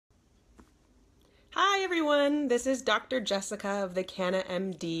Hi everyone, this is Dr. Jessica of the Canna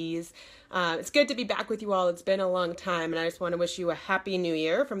MDs. It's good to be back with you all. It's been a long time, and I just want to wish you a happy new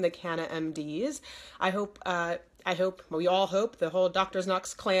year from the Canna MDs. We all hope, the whole Dr.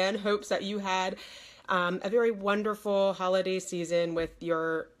 Knox clan hopes that you had a very wonderful holiday season with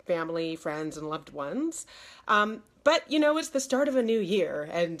your family, friends, and loved ones. But it's the start of a new year,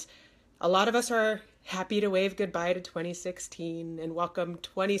 and a lot of us are happy to wave goodbye to 2016 and welcome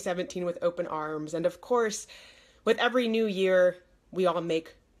 2017 with open arms. And of course, with every new year, we all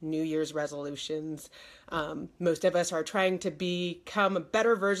make New Year's resolutions. Most of us are trying to become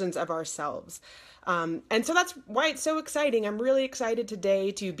better versions of ourselves. And so that's why it's so exciting. I'm really excited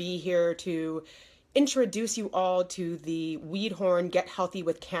today to be here to introduce you all to the Weed Horn Get Healthy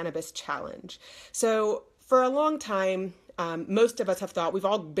with Cannabis Challenge. So for a long time, most of us have thought, we've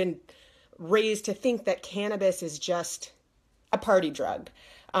all been raised to think that cannabis is just a party drug.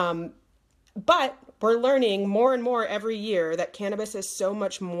 But we're learning more and more every year that cannabis is so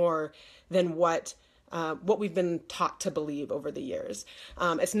much more than what we've been taught to believe over the years.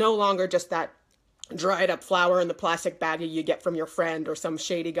 It's no longer just that dried up flower in the plastic baggie you get from your friend or some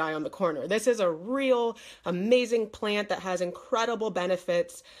shady guy on the corner. This is a real amazing plant that has incredible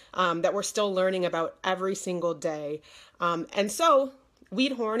benefits that we're still learning about every single day. And so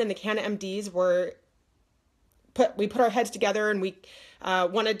Weed Horn and the Canna MDs we put our heads together, and we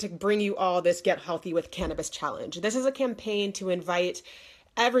wanted to bring you all this Get Healthy with Cannabis Challenge. This is a campaign to invite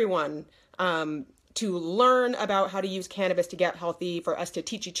everyone to learn about how to use cannabis to get healthy, for us to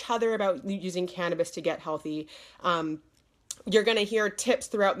teach each other about using cannabis to get healthy. You're going to hear tips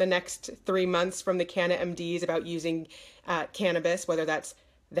throughout the next 3 months from the Canna MDs about using cannabis, whether that's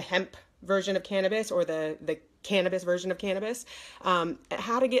the hemp version of cannabis or the cannabis version of cannabis,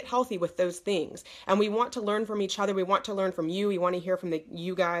 how to get healthy with those things. And we want to learn from each other. We want to learn from you. We want to hear from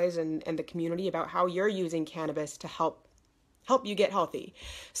you guys and the community about how you're using cannabis to help you get healthy.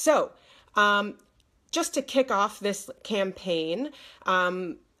 So just to kick off this campaign,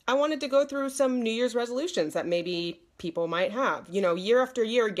 I wanted to go through some New Year's resolutions that maybe people might have. Year after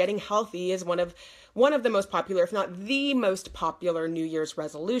year, getting healthy is one of the most popular, if not the most popular, New Year's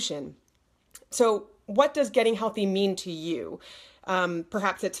resolution. So what does getting healthy mean to you?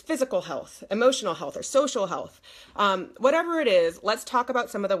 Perhaps it's physical health, emotional health, or social health. Whatever it is, let's talk about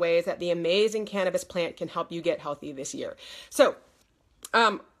some of the ways that the amazing cannabis plant can help you get healthy this year. So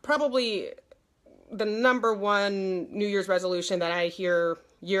probably the number one New Year's resolution that I hear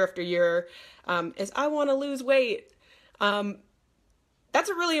year after year is, I want to lose weight. That's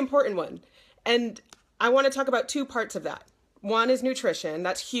a really important one. And I want to talk about two parts of that. One is nutrition.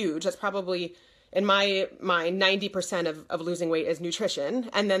 That's huge. That's probably, in my mind, 90% of losing weight is nutrition.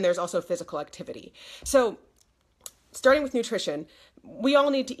 And then there's also physical activity. So starting with nutrition, we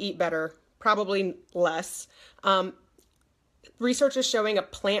all need to eat better, probably less. Research is showing a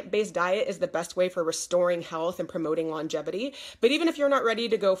plant-based diet is the best way for restoring health and promoting longevity. But even if you're not ready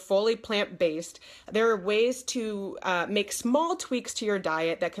to go fully plant-based, there are ways to make small tweaks to your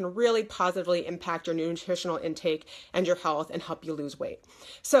diet that can really positively impact your nutritional intake and your health and help you lose weight.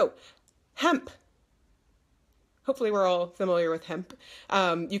 So, hemp. Hopefully we're all familiar with hemp.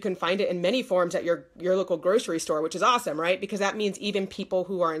 You can find it in many forms at your local grocery store, which is awesome, right? Because that means even people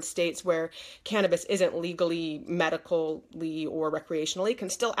who are in states where cannabis isn't legally, medically, or recreationally can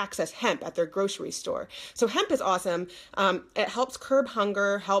still access hemp at their grocery store. So hemp is awesome. It helps curb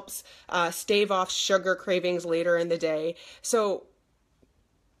hunger, helps stave off sugar cravings later in the day. So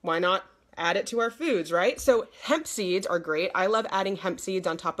why not add it to our foods, right? So hemp seeds are great. I love adding hemp seeds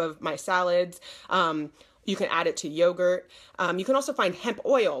on top of my salads. You can add it to yogurt. You can also find hemp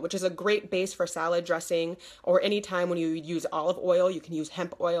oil, which is a great base for salad dressing, or anytime when you use olive oil, you can use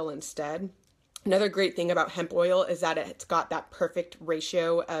hemp oil instead. Another great thing about hemp oil is that it's got that perfect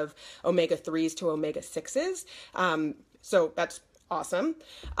ratio of omega-3s to omega-6s. So that's awesome.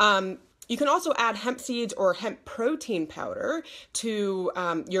 You can also add hemp seeds or hemp protein powder to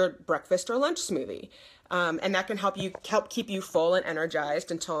your breakfast or lunch smoothie. And that can help keep you full and energized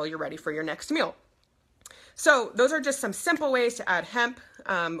until you're ready for your next meal. So those are just some simple ways to add hemp,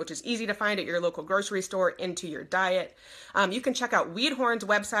 which is easy to find at your local grocery store, into your diet. You can check out Weed Horn's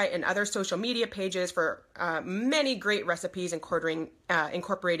website and other social media pages for many great recipes incorporating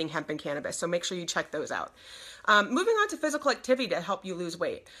hemp and cannabis. So make sure you check those out. Moving on to physical activity to help you lose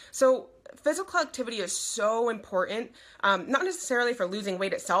weight. So physical activity is so important, not necessarily for losing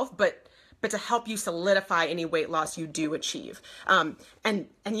weight itself, but but to help you solidify any weight loss you do achieve. And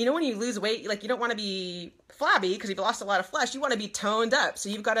you know, when you lose weight, like, you don't want to be flabby because you've lost a lot of flesh. You want to be toned up. So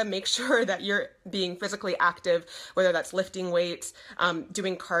you've got to make sure that you're being physically active, whether that's lifting weights,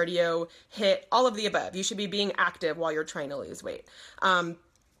 doing cardio, HIIT, all of the above. You should be being active while you're trying to lose weight.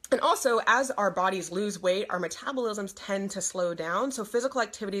 And also, as our bodies lose weight, our metabolisms tend to slow down. So physical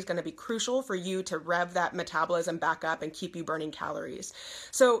activity is going to be crucial for you to rev that metabolism back up and keep you burning calories.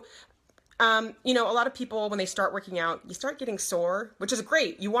 So, you know, a lot of people, when they start working out, you start getting sore, which is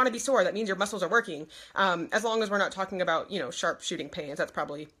great. You want to be sore. That means your muscles are working. As long as we're not talking about, you know, sharp shooting pains, that's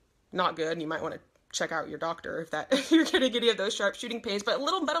probably not good. And you might want to check out your doctor if you're getting any of those sharp shooting pains. But a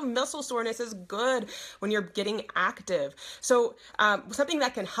little bit of muscle soreness is good when you're getting active. So something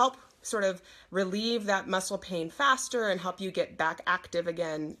that can help sort of relieve that muscle pain faster and help you get back active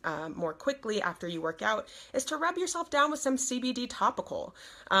again more quickly after you work out is to rub yourself down with some CBD topical.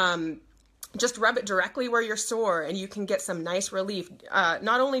 Just rub it directly where you're sore, and you can get some nice relief,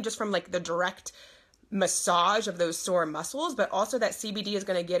 not only just from like the direct massage of those sore muscles, but also that CBD is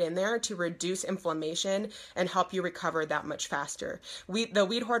going to get in there to reduce inflammation and help you recover that much faster. The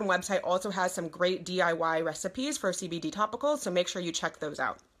Weed Horn website also has some great DIY recipes for CBD topicals, so make sure you check those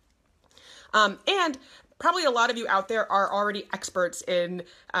out. And probably a lot of you out there are already experts in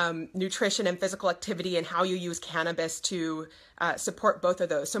nutrition and physical activity and how you use cannabis to support both of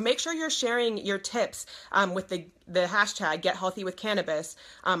those. So make sure you're sharing your tips with the hashtag Get Healthy with Cannabis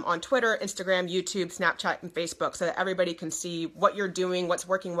on Twitter, Instagram, YouTube, Snapchat, and Facebook, so that everybody can see what you're doing, what's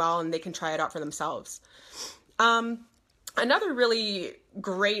working well, and they can try it out for themselves. Another really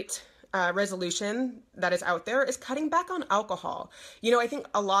great resolution that is out there is cutting back on alcohol. You know, I think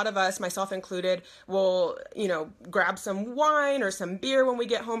a lot of us, myself included, will, you know, grab some wine or some beer when we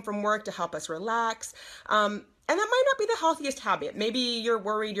get home from work to help us relax. And that might not be the healthiest habit. Maybe you're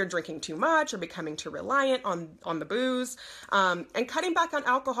worried you're drinking too much or becoming too reliant on the booze. And cutting back on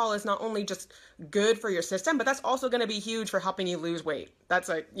alcohol is not only just good for your system, but that's also going to be huge for helping you lose weight. That's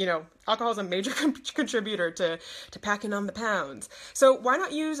like, you know, alcohol is a major contributor to packing on the pounds. So why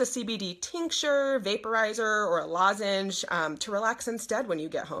not use a CBD tincture, vaporizer, or a lozenge to relax instead when you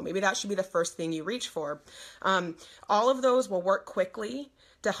get home? Maybe that should be the first thing you reach for. All of those will work quickly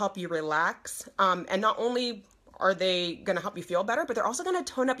to help you relax. And not only are they going to help you feel better, but they're also going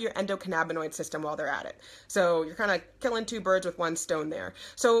to tone up your endocannabinoid system while they're at it. So you're kind of killing two birds with one stone there.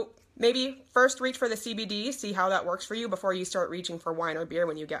 So maybe first reach for the CBD, see how that works for you before you start reaching for wine or beer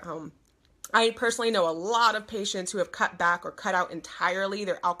when you get home. I personally know a lot of patients who have cut back or cut out entirely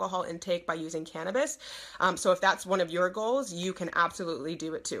their alcohol intake by using cannabis. So if that's one of your goals, you can absolutely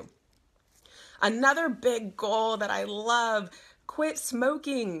do it too. Another big goal that I love: quit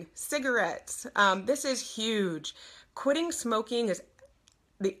smoking cigarettes. This is huge. Quitting smoking is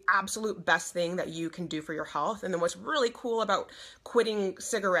the absolute best thing that you can do for your health. And then what's really cool about quitting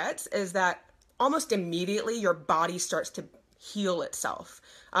cigarettes is that almost immediately your body starts to heal itself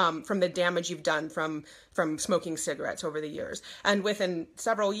from the damage you've done from smoking cigarettes over the years. And within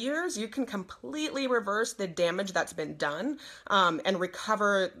several years, you can completely reverse the damage that's been done and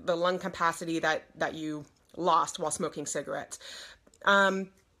recover the lung capacity that you lost while smoking cigarettes.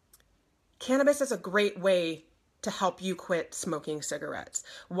 Cannabis is a great way to help you quit smoking cigarettes.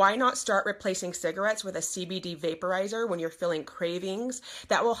 Why not start replacing cigarettes with a CBD vaporizer when you're feeling cravings?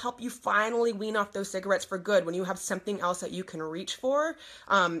 That will help you finally wean off those cigarettes for good when you have something else that you can reach for.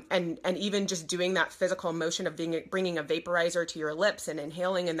 And even just doing that physical motion of bringing a vaporizer to your lips and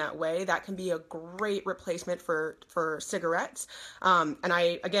inhaling in that way, that can be a great replacement for cigarettes. And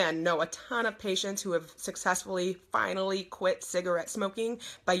I, again, know a ton of patients who have successfully finally quit cigarette smoking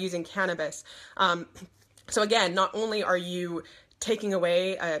by using cannabis. So again, not only are you taking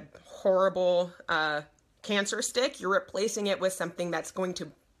away a horrible cancer stick, you're replacing it with something that's going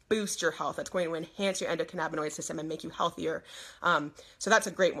to boost your health. That's going to enhance your endocannabinoid system and make you healthier. So that's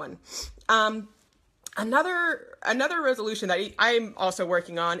a great one. Another resolution that I'm also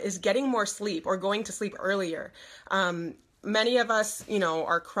working on is getting more sleep or going to sleep earlier. Many of us, you know,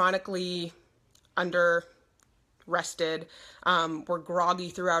 are chronically rested. We're groggy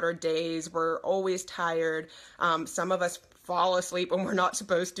throughout our days. We're always tired. Some of us fall asleep when we're not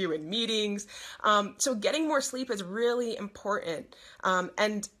supposed to in meetings. So getting more sleep is really important.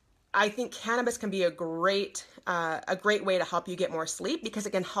 And I think cannabis can be a great way to help you get more sleep because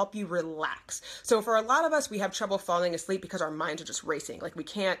it can help you relax. So for a lot of us, we have trouble falling asleep because our minds are just racing. Like we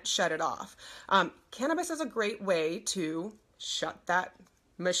can't shut it off. Cannabis is a great way to shut that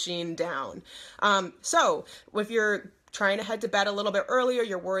machine down. So if you're trying to head to bed a little bit earlier,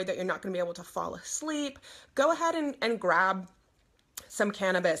 you're worried that you're not going to be able to fall asleep, go ahead and grab some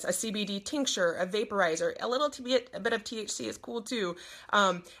cannabis, a CBD tincture, a vaporizer, a bit of THC is cool too.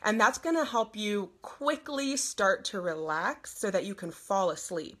 And that's going to help you quickly start to relax so that you can fall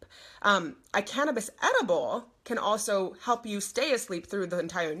asleep. A cannabis edible can also help you stay asleep through the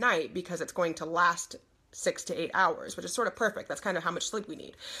entire night because it's going to last 6 to 8 hours, which is sort of perfect. That's kind of how much sleep we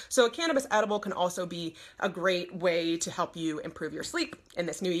need. So a cannabis edible can also be a great way to help you improve your sleep in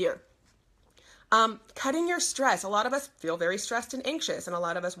this new year. Cutting your stress. A lot of us feel very stressed and anxious, and a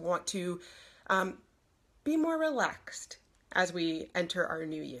lot of us want to be more relaxed as we enter our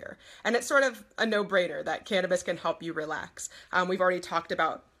new year. And it's sort of a no-brainer that cannabis can help you relax. We've already talked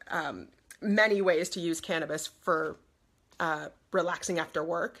about many ways to use cannabis for relaxing after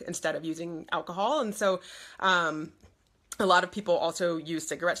work instead of using alcohol. And so a lot of people also use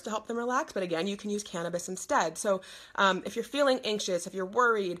cigarettes to help them relax, but again, you can use cannabis instead. So if you're feeling anxious, if you're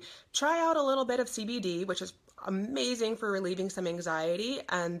worried, try out a little bit of CBD, which is amazing for relieving some anxiety,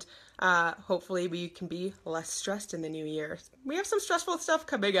 and hopefully we can be less stressed in the new year. We have some stressful stuff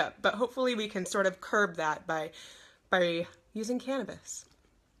coming up, but hopefully we can sort of curb that by using cannabis.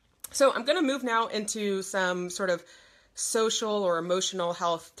 So I'm going to move now into some sort of social or emotional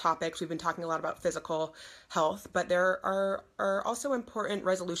health topics. We've been talking a lot about physical health, but there are also important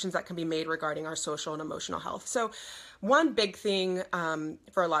resolutions that can be made regarding our social and emotional health. So one big thing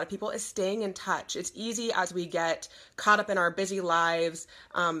for a lot of people is staying in touch. It's easy as we get caught up in our busy lives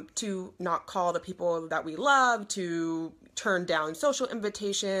to not call the people that we love, to turn down social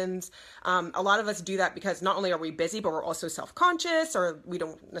invitations. A lot of us do that because not only are we busy, but we're also self-conscious, or we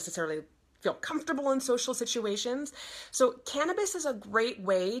don't necessarily feel comfortable in social situations. So cannabis is a great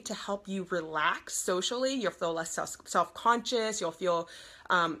way to help you relax socially. You'll feel less self-conscious. You'll feel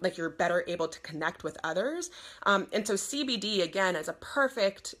like you're better able to connect with others. And so CBD, again, is a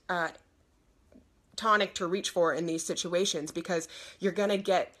perfect tonic to reach for in these situations, because you're going to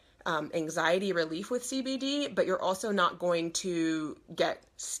get anxiety relief with CBD, but you're also not going to get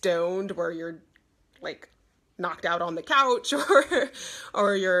stoned where you're like knocked out on the couch,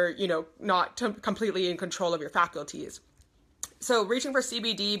 or you're, not completely in control of your faculties. So reaching for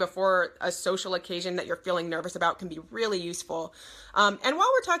CBD before a social occasion that you're feeling nervous about can be really useful. And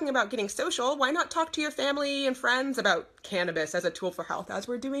while we're talking about getting social, why not talk to your family and friends about cannabis as a tool for health, as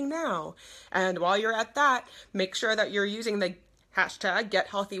we're doing now? And while you're at that, make sure that you're using the hashtag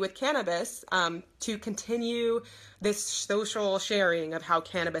 #GetHealthyWithCannabis to continue this social sharing of how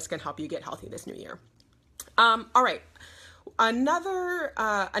cannabis can help you get healthy this new year. All right. Another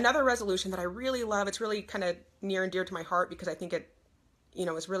resolution that I really love, it's really kind of near and dear to my heart because I think it,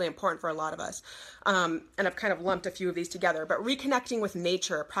 is really important for a lot of us. And I've kind of lumped a few of these together, but reconnecting with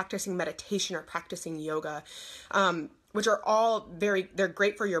nature, practicing meditation, or practicing yoga, which are all they're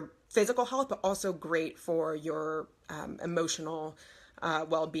great for your physical health, but also great for your emotional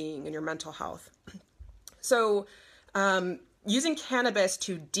well-being and your mental health. So, using cannabis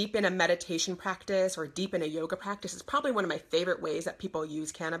to deepen a meditation practice or deepen a yoga practice is probably one of my favorite ways that people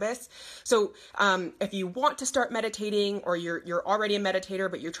use cannabis. So if you want to start meditating, or you're already a meditator,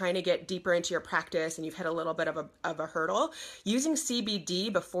 but you're trying to get deeper into your practice and you've hit a little bit of a hurdle, using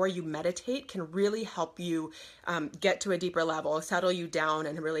CBD before you meditate can really help you get to a deeper level, settle you down,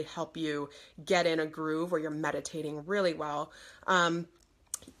 and really help you get in a groove where you're meditating really well.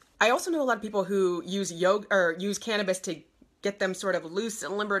 I also know a lot of people who use yoga or use cannabis to get them sort of loose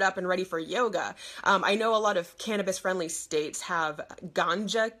and limbered up and ready for yoga. I know a lot of cannabis-friendly states have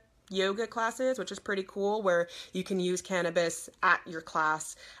ganja yoga classes, which is pretty cool, where you can use cannabis at your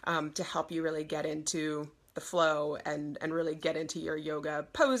class to help you really get into the flow and really get into your yoga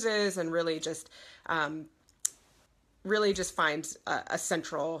poses, and really just find a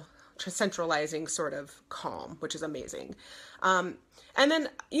centralizing sort of calm, which is amazing. And then,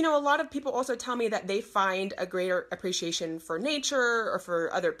 a lot of people also tell me that they find a greater appreciation for nature or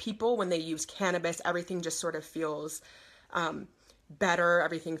for other people when they use cannabis. Everything just sort of feels better.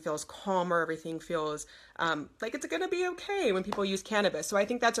 Everything feels calmer. Everything feels like it's going to be okay when people use cannabis. So I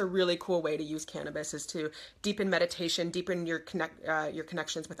think that's a really cool way to use cannabis, is to deepen meditation, deepen your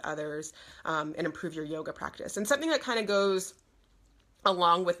connections with others, and improve your yoga practice. And something that kind of goes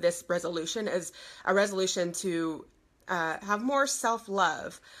along with this resolution is a resolution to have more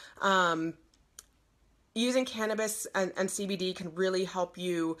self-love. Using cannabis and CBD can really help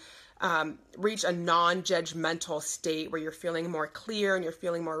you reach a non-judgmental state where you're feeling more clear and you're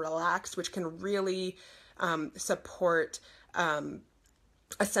feeling more relaxed, which can really support a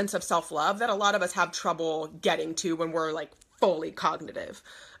sense of self-love that a lot of us have trouble getting to when we're like fully cognitive.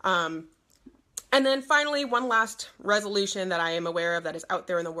 And then finally, one last resolution that I am aware of that is out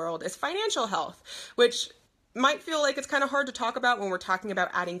there in the world is financial health, which might feel like it's kind of hard to talk about when we're talking about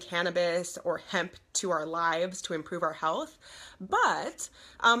adding cannabis or hemp to our lives to improve our health. But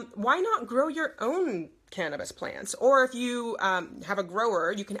why not grow your own cannabis plants? Or if you have a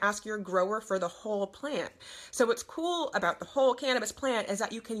grower, you can ask your grower for the whole plant. So what's cool about the whole cannabis plant is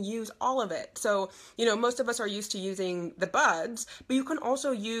that you can use all of it. So, you know, most of us are used to using the buds, but you can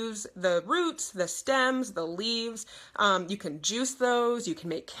also use the roots, the stems, the leaves. You can juice those. You can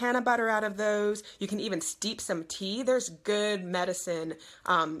make canna butter out of those. You can even steep some tea. There's good medicine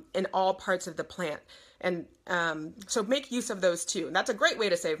in all parts of the plant. And so make use of those too. And that's a great way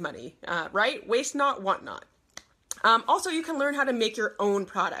to save money, right? Waste not, want not. Also, you can learn how to make your own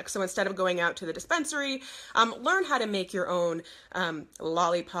products. So instead of going out to the dispensary, learn how to make your own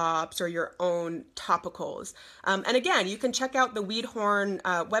lollipops or your own topicals. And again, you can check out the Weed Horn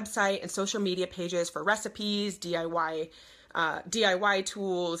website and social media pages for recipes, DIY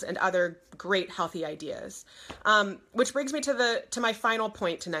tools, and other great healthy ideas. Which brings me to my final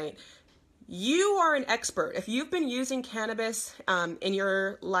point tonight. You are an expert. If you've been using cannabis in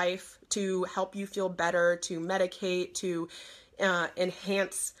your life to help you feel better, to medicate, to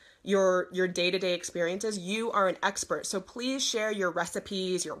enhance your day-to-day experiences, you are an expert. So please share your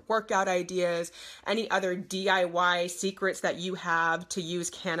recipes, your workout ideas, any other DIY secrets that you have to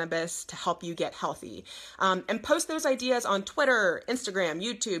use cannabis to help you get healthy. And post those ideas on Twitter, Instagram,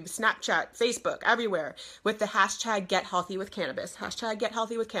 YouTube, Snapchat, Facebook, everywhere with the hashtag #GetHealthyWithCannabis. Hashtag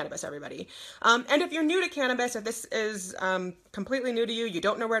 #GetHealthyWithCannabis, everybody. And if you're new to cannabis, if this is completely new to you, you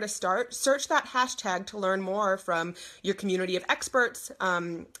don't know where to start, search that hashtag to learn more from your community of experts,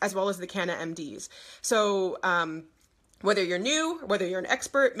 as well as the Canna MDs. So whether you're new, whether you're an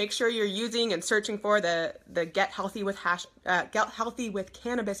expert, make sure you're using and searching for the Get Healthy with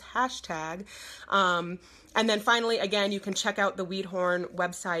Cannabis hashtag. And then finally, again, you can check out the Weed Horn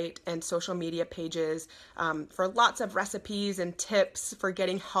website and social media pages for lots of recipes and tips for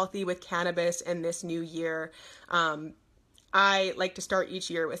getting healthy with cannabis in this new year. I like to start each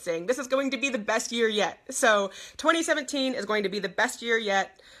year with saying this is going to be the best year yet. So 2017 is going to be the best year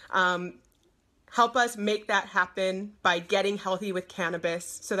yet. Help us make that happen by getting healthy with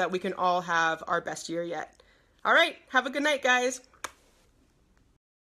cannabis so that we can all have our best year yet. All right. Have a good night, guys.